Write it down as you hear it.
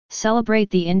Celebrate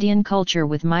the Indian culture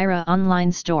with Myra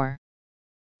Online Store.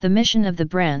 The mission of the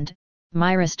brand,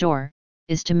 Myra Store,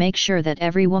 is to make sure that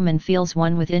every woman feels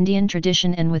one with Indian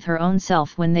tradition and with her own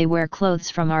self when they wear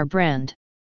clothes from our brand.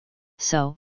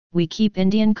 So, we keep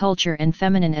Indian culture and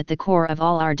feminine at the core of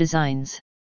all our designs.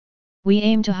 We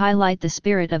aim to highlight the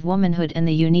spirit of womanhood and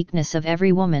the uniqueness of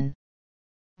every woman.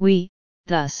 We,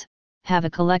 thus, have a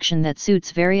collection that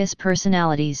suits various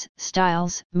personalities,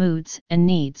 styles, moods, and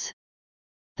needs.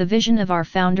 The vision of our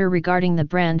founder regarding the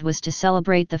brand was to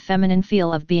celebrate the feminine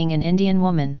feel of being an Indian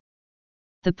woman.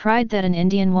 The pride that an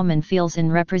Indian woman feels in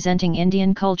representing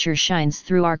Indian culture shines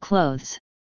through our clothes.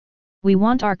 We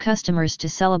want our customers to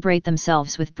celebrate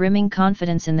themselves with brimming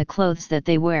confidence in the clothes that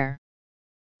they wear.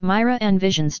 Myra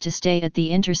envisions to stay at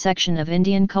the intersection of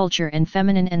Indian culture and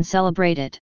feminine and celebrate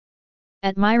it.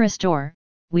 At Myra Store,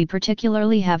 we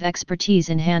particularly have expertise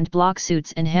in hand-block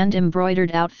suits and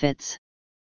hand-embroidered outfits.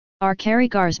 Our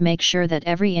karigars make sure that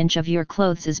every inch of your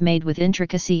clothes is made with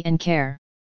intricacy and care.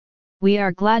 We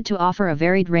are glad to offer a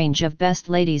varied range of best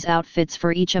ladies' outfits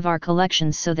for each of our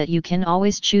collections so that you can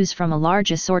always choose from a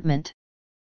large assortment.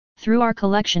 Through our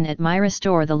collection at Myra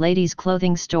Store, the ladies'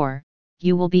 clothing store,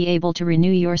 you will be able to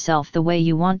renew yourself the way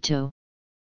you want to.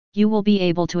 You will be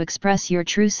able to express your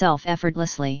true self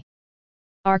effortlessly.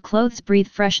 Our clothes breathe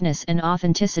freshness and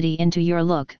authenticity into your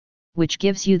look, which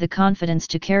gives you the confidence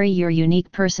to carry your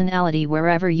unique personality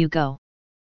wherever you go.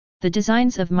 The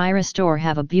designs of Myra Store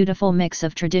have a beautiful mix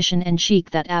of tradition and chic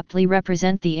that aptly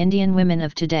represent the Indian women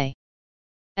of today.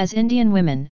 As Indian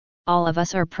women, all of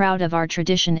us are proud of our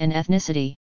tradition and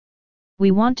ethnicity.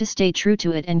 We want to stay true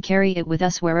to it and carry it with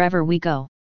us wherever we go.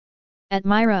 At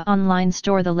Myra Online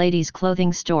Store, the ladies'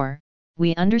 clothing store,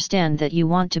 we understand that you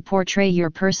want to portray your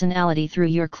personality through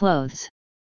your clothes.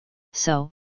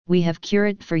 So, we have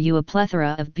curated for you a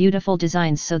plethora of beautiful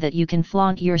designs so that you can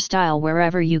flaunt your style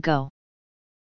wherever you go.